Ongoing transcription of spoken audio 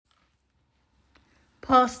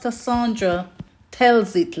Pastor Sandra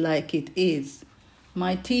tells it like it is.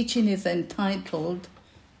 My teaching is entitled,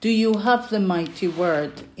 Do You Have the Mighty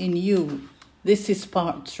Word in You? This is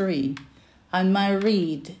part 3. And my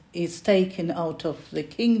read is taken out of the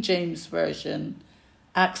King James Version,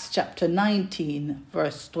 Acts chapter 19,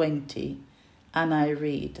 verse 20. And I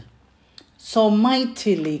read, So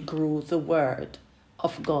mightily grew the word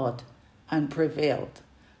of God and prevailed.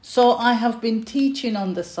 So I have been teaching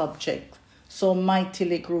on the subject, so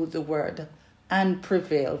mightily grew the word and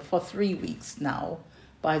prevailed for 3 weeks now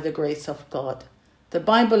by the grace of God. The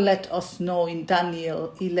Bible let us know in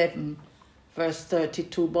Daniel 11, verse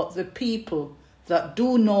 32, but the people that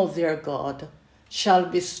do know their God shall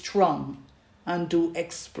be strong and do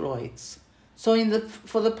exploits. So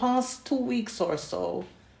for the past 2 weeks or so,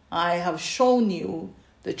 I have shown you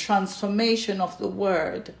the transformation of the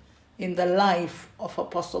word in the life of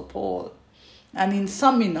Apostle Paul. And in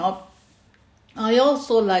summing up, I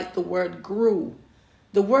also like the word grew.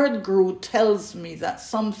 The word grew tells me that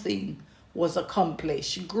something was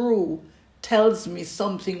accomplished. Grew tells me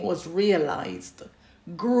something was realized.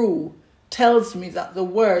 Grew tells me that the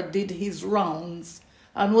word did his rounds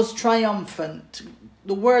and was triumphant.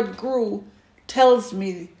 The word grew tells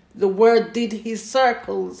me the word did his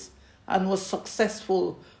circles and was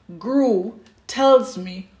successful. Grew tells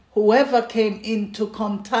me whoever came into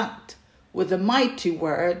contact with the mighty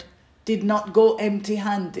word did not go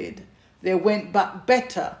empty-handed. They went back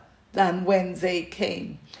better than when they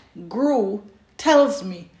came. Grew tells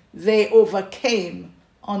me they overcame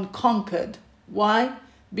unconquered. Why?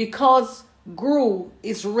 Because grew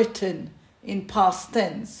is written in past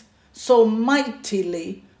tense. So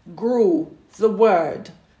mightily grew the word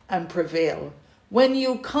and prevail. When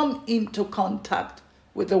you come into contact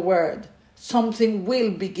with the word, something will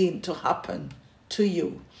begin to happen to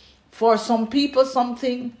you. For some people,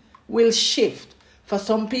 something will shift. For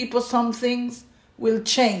some people, some things will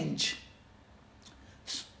change.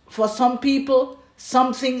 For some people,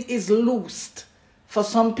 something is loosed. For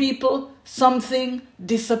some people, something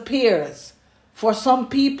disappears. For some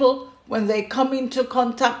people, when they come into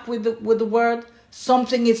contact with the word,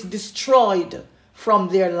 something is destroyed from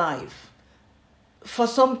their life. For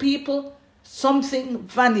some people, something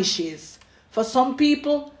vanishes. For some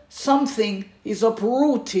people, something is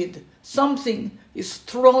uprooted. Something is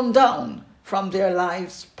thrown down from their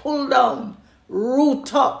lives, pulled down,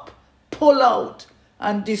 root up, pull out,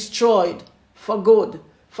 and destroyed for good.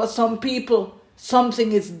 For some people,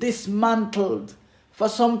 something is dismantled. For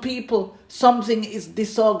some people, something is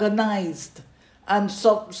disorganized. And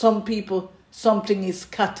some people, something is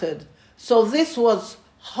scattered. So this was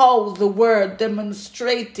how the word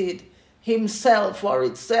demonstrated himself or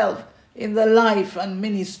itself in the life and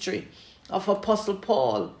ministry of Apostle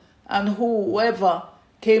Paul, and whoever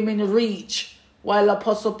came in reach while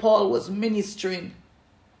Apostle Paul was ministering,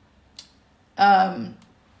 they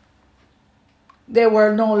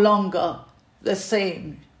were no longer the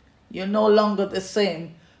same. You're no longer the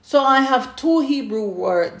same. So I have 2 Hebrew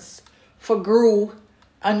words for grew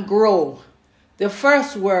and grow. The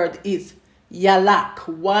first word is yalak,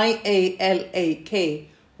 Y-A-L-A-K,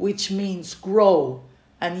 which means grow.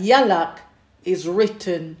 And yalak is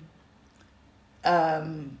written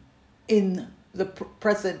in the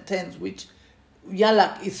present tense, which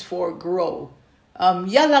yalak is for grow.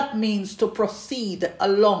 Yalak means to proceed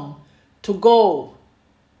along, to go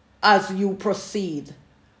as you proceed.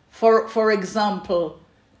 For example,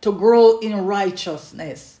 to grow in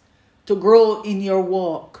righteousness, to grow in your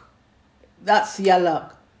walk. That's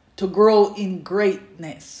yalak, to grow in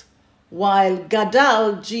greatness. While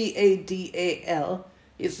gadal, G-A-D-A-L,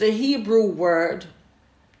 is the Hebrew word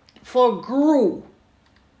for grew.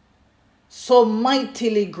 So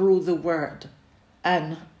mightily grew the word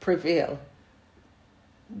and prevail.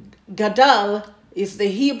 Gadal is the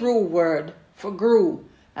Hebrew word for grew.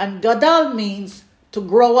 And gadal means to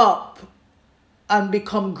grow up and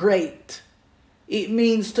become great. It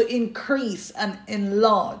means to increase and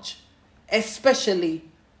enlarge, especially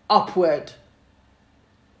upward.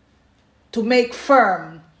 To make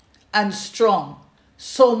firm and strong.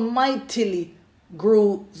 So mightily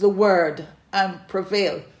grew the word and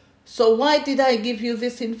prevailed. So why did I give you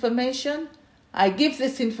this information? I give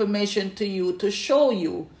this information to you to show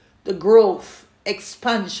you the growth,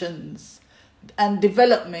 expansions, and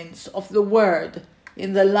developments of the word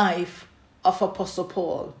in the life of Apostle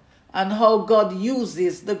Paul, and how God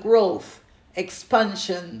uses the growth,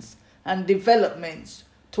 expansions, and developments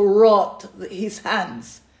to wrought his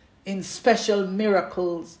hands in special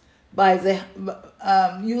miracles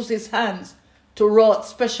use his hands to wrought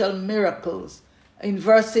special miracles. In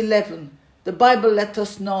verse 11, the Bible let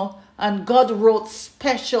us know, And God wrought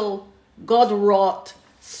special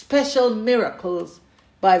miracles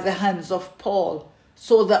by the hands of Paul,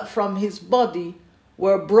 so that from his body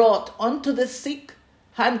were brought unto the sick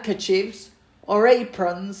handkerchiefs or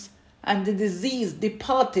aprons, and the disease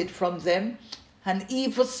departed from them, and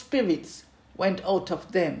evil spirits went out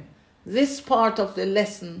of them. This part of the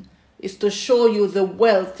lesson is to show you the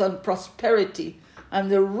wealth and prosperity and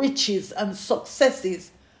the riches and successes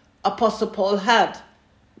Apostle Paul had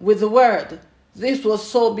with the word. This was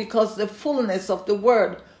so because the fullness of the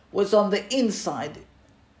word was on the inside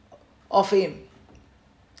of him.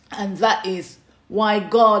 And that is why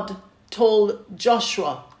God told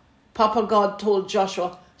Joshua, Papa God told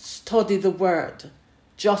Joshua, study the word.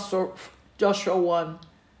 Joshua 1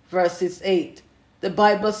 verses 8. The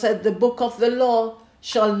Bible said, the book of the law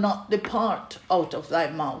shall not depart out of thy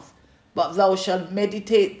mouth, but thou shalt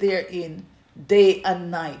meditate therein day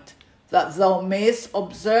and night, that thou mayest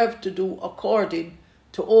observe to do according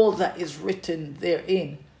to all that is written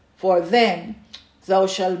therein. For then thou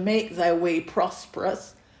shalt make thy way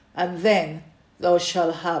prosperous, and then thou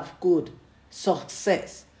shalt have good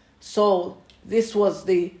success. So this was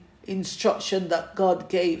the instruction that God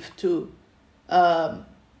gave to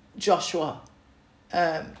Joshua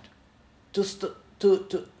to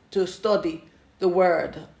study the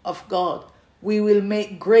word of God. We will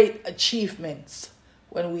make great achievements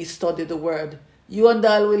when we study the word. You and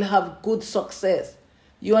I will have good success.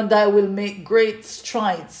 You and I will make great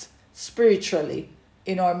strides spiritually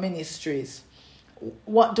in our ministries.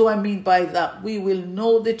 What do I mean by that? We will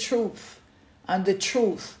know the truth, and the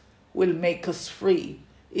truth will make us free.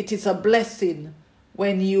 It is a blessing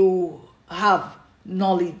when you have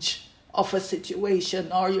knowledge of a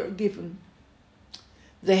situation, or you're given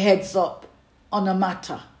the heads up on a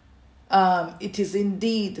matter. It is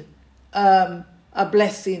indeed a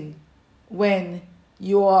blessing when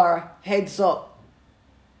you are heads up.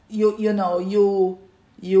 You know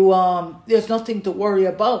there's nothing to worry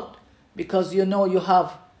about, because you know you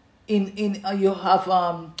have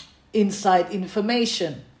inside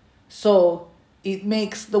information. So it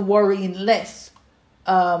makes the worrying less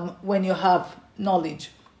when you have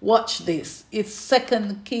knowledge. Watch this. It's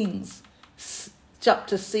 2 Kings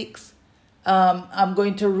chapter 6. I'm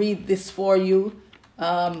going to read this for you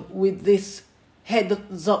with this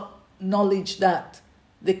heads up knowledge that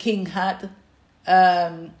the king had.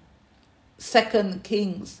 2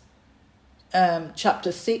 Kings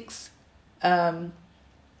chapter 6. And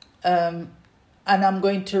I'm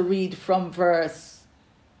going to read from verse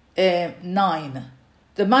 9.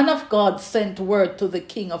 The man of God sent word to the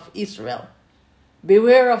king of Israel,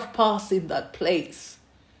 beware of passing that place,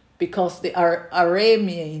 because the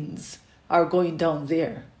Arameans are going down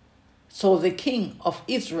there. So the king of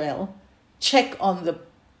Israel checked on the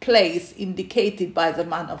place indicated by the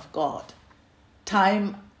man of God.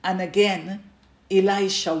 Time and again,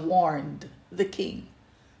 Elisha warned the king,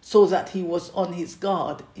 so that he was on his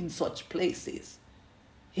guard in such places.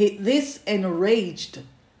 This enraged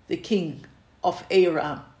the king of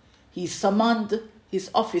Aram. He summoned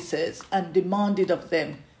his officers and demanded of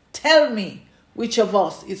them, tell me which of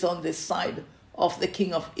us is on the side of the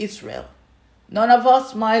king of Israel. None of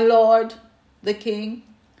us, my lord, the king,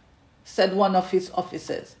 said one of his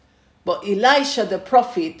officers. But Elisha the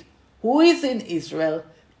prophet, who is in Israel,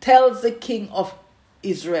 tells the king of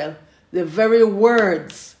Israel the very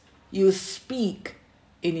words you speak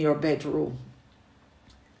in your bedroom.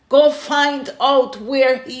 Go find out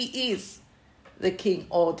where he is, the king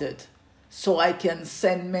ordered, so I can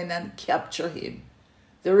send men and capture him.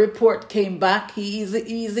 The report came back, he is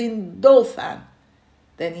in Dothan.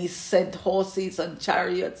 Then he sent horses and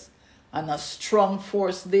chariots and a strong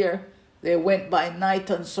force there. They went by night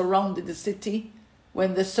and surrounded the city.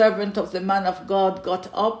 When the servant of the man of God got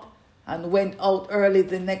up and went out early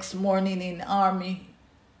the next morning an army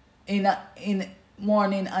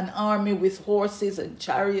with horses and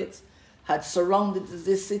chariots had surrounded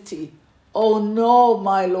the city. Oh no,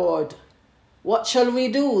 my lord, what shall we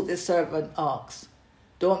do? The servant asked.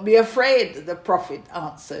 Don't be afraid, the prophet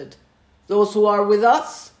answered. Those who are with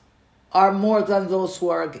us are more than those who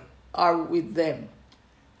are with them.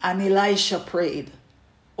 And Elisha prayed,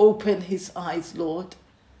 open his eyes, Lord,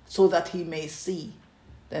 so that he may see.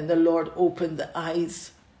 Then the Lord opened the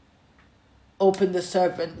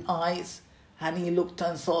servant's eyes, and he looked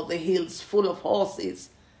and saw the hills full of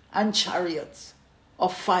horses and chariots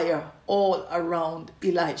of fire all around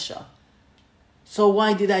Elisha. So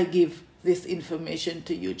why did I give this information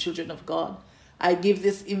to you, children of God? I give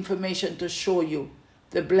this information to show you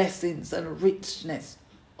the blessings and richness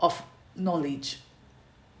of knowledge.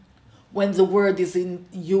 When the word is in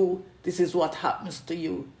you, this is what happens to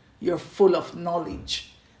you. you're full of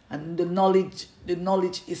knowledge. And the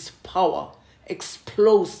knowledge is power,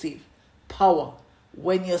 explosive power.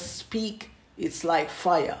 When you speak, it's like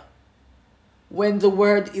fire. When the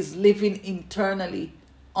word is living internally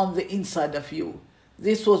on the inside of you,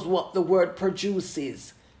 this was what the word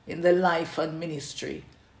produces in the life and ministry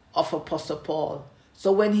of Apostle Paul.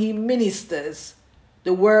 So when he ministers,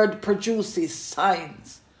 the word produces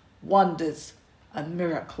signs, wonders, and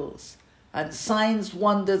miracles. And signs,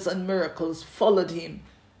 wonders, and miracles followed him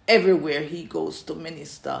everywhere he goes to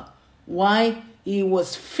minister. Why? He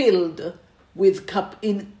was filled with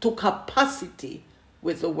into capacity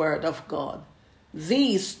with the word of God.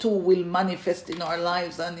 These two will manifest in our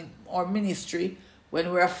lives and in our ministry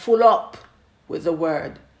when we are full up with the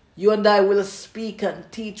word. You and I will speak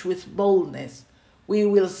and teach with boldness. We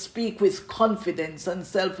will speak with confidence and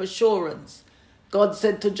self-assurance. God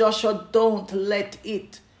said to Joshua, don't let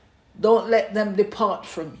them depart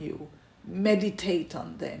from you. Meditate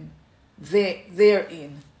on them.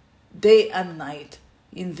 Therein, day and night.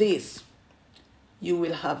 In this, you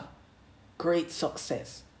will have great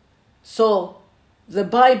success. So, the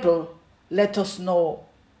Bible let us know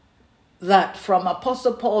that from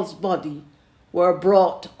Apostle Paul's body were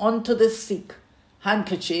brought unto the sick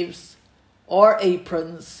handkerchiefs or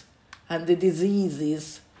aprons, and the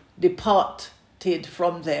diseases departed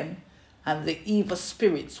from them, and the evil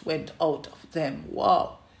spirits went out of them.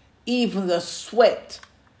 Wow. Even the sweat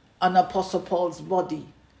on Apostle Paul's body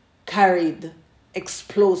carried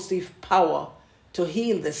explosive power to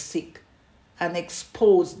heal the sick and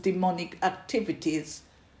expose demonic activities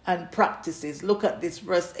and practices. Look at this,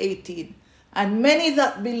 verse 18. And many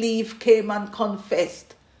that believed came and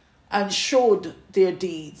confessed and showed their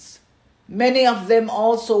deeds. Many of them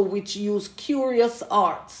also which used curious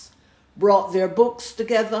arts brought their books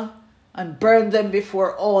together and burned them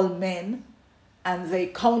before all men, and they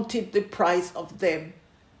counted the price of them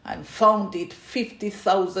and found it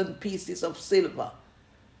 50,000 pieces of silver.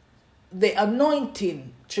 The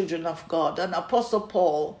anointing, children of God, and Apostle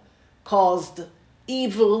Paul caused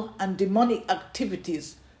evil and demonic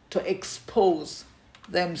activities to expose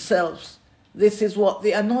themselves. This is what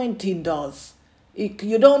the anointing does.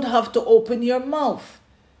 You don't have to open your mouth.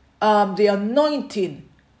 The anointing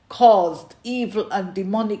caused evil and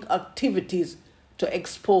demonic activities to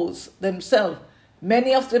expose themselves.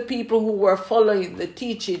 Many of the people who were following the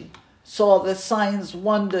teaching saw the signs,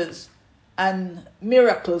 wonders, and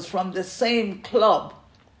miracles from the same club.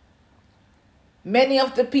 Many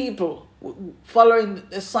of the people following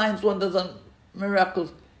the signs, wonders, and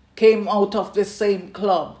miracles came out of the same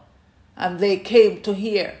club, and they came to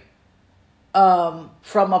hear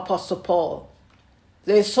from Apostle Paul.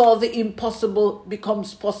 They saw the impossible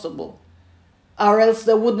becomes possible, or else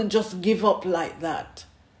they wouldn't just give up like that.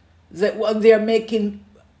 They're making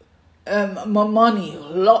money,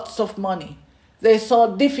 lots of money. They saw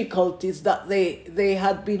difficulties that they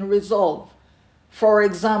had been resolved. For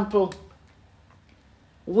example,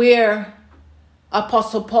 where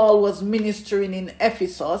Apostle Paul was ministering in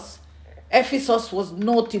Ephesus, Ephesus was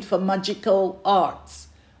noted for magical arts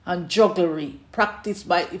and jugglery practiced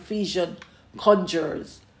by Ephesian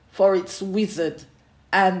conjurers, for its wizard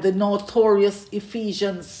and the notorious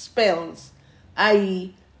Ephesian spells,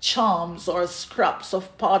 i.e. charms or scraps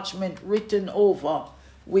of parchment written over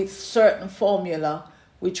with certain formula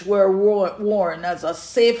which were worn as a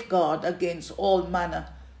safeguard against all manner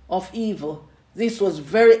of evil. This was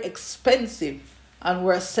very expensive and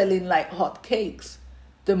were selling like hot cakes.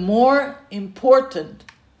 The more important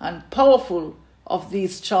and powerful of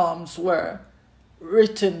these charms were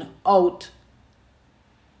written out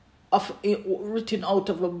of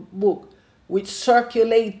a book which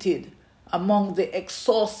circulated among the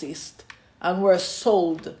exorcists and were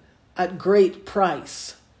sold at great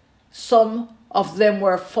price. Some of them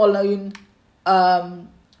were following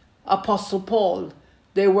Apostle Paul.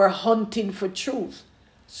 They were hunting for truth.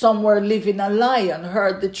 Some were living a lie and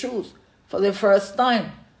heard the truth for the first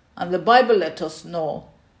time. And the Bible let us know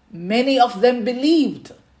many of them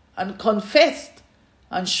believed and confessed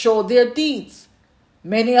and showed their deeds.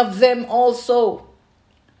 Many of them also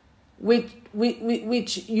which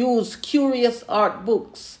use curious art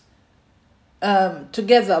books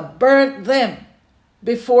together, burnt them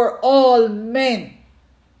before all men.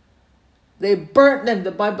 They burnt them,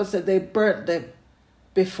 the Bible said they burnt them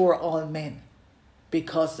before all men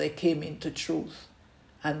because they came into truth.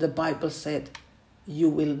 And the Bible said, you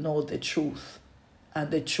will know the truth and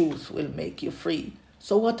the truth will make you free.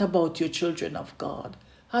 So what about you, children of God?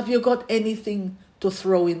 Have you got anything to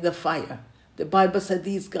throw in the fire? The Bible said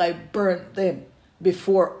these guys burnt them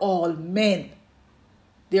before all men.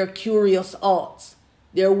 Their curious arts.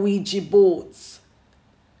 their Ouija boards,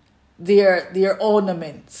 their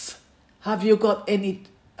ornaments. Have you got any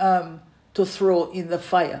to throw in the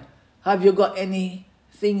fire? Have you got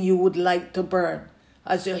anything you would like to burn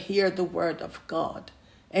as you hear the word of God?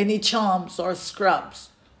 Any charms or scraps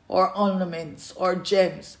or ornaments or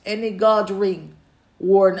gems, any God ring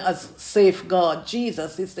worn as safeguard.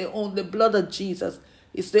 Jesus is the blood of Jesus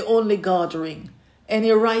is the only God ring.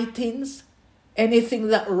 Any writings, anything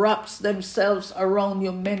that wraps themselves around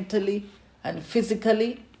you mentally and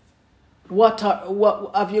physically. What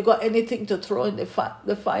have you got anything to throw in the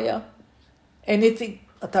fire? Anything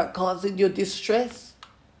that are causing you distress,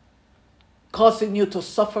 causing you to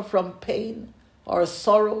suffer from pain or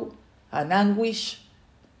sorrow and anguish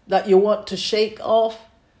that you want to shake off?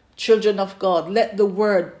 Children of God, let the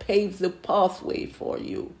word pave the pathway for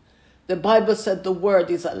you. The Bible said the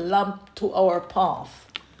word is a lamp to our path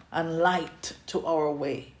and light to our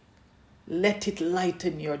way. Let it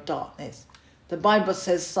lighten your darkness. The Bible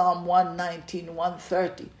says, Psalm 119,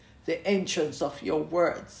 130, the entrance of your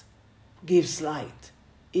words gives light.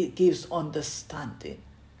 It gives understanding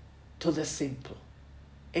to the simple.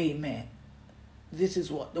 Amen. This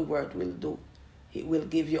is what the word will do. It will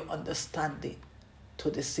give you understanding to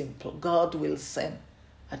the simple. God will send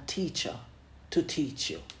a teacher to teach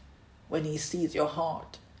you. When he sees your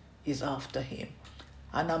heart is after him.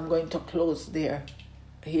 And I'm going to close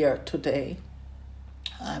here today.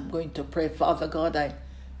 I'm going to pray. Father God, I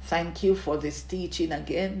thank you for this teaching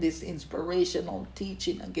again, this inspirational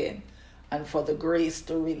teaching again, and for the grace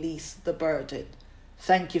to release the burden.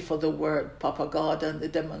 Thank you for the word, Papa God, and the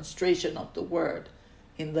demonstration of the word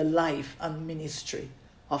in the life and ministry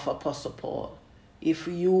of Apostle Paul. If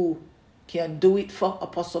you can do it for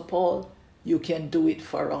Apostle Paul, you can do it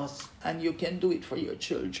for us, and you can do it for your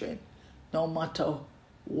children, no matter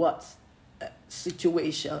what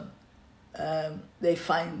situation they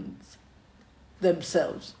find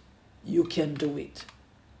themselves. You can do it.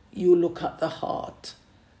 You look at the heart.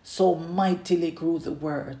 So mightily grew the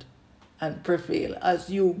word and prevail. As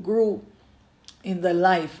you grew in the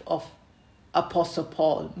life of Apostle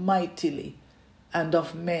Paul mightily and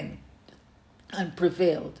of men and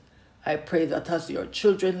prevailed, I pray that as your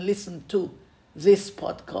children listen to this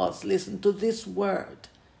podcast, listen to this word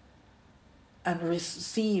and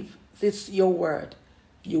receive this your word,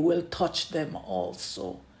 you will touch them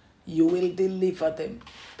also. You will deliver them,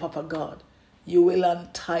 Papa God. You will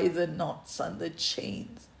untie the knots and the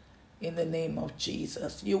chains in the name of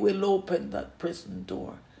Jesus. You will open that prison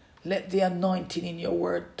door. Let the anointing in your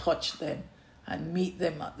word touch them and meet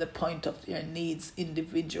them at the point of their needs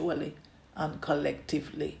individually and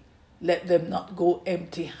collectively. Let them not go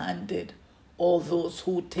empty-handed. All those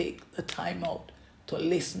who take the time out to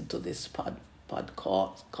listen to this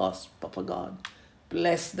podcast, Papa God,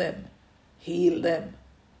 bless them, heal them,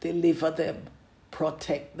 deliver them,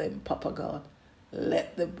 protect them, Papa God.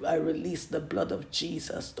 I release the blood of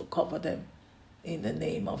Jesus to cover them in the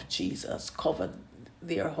name of Jesus. Cover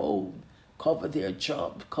their home, cover their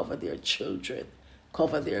job, cover their children,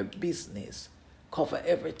 cover their business, cover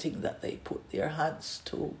everything that they put their hands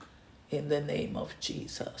to in the name of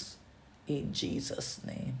Jesus. In Jesus'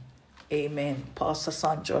 name. Amen. Pastor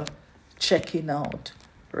Sandra, checking out.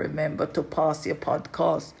 Remember to pass your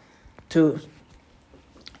podcast to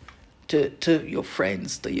your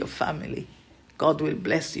friends, to your family. God will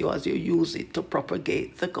bless you as you use it to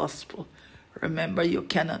propagate the gospel. Remember, you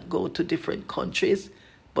cannot go to different countries,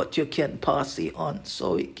 but you can pass it on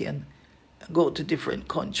so it can go to different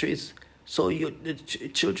countries so the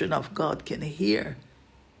children of God can hear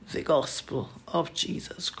the gospel of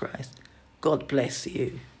Jesus Christ. God bless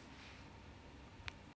you.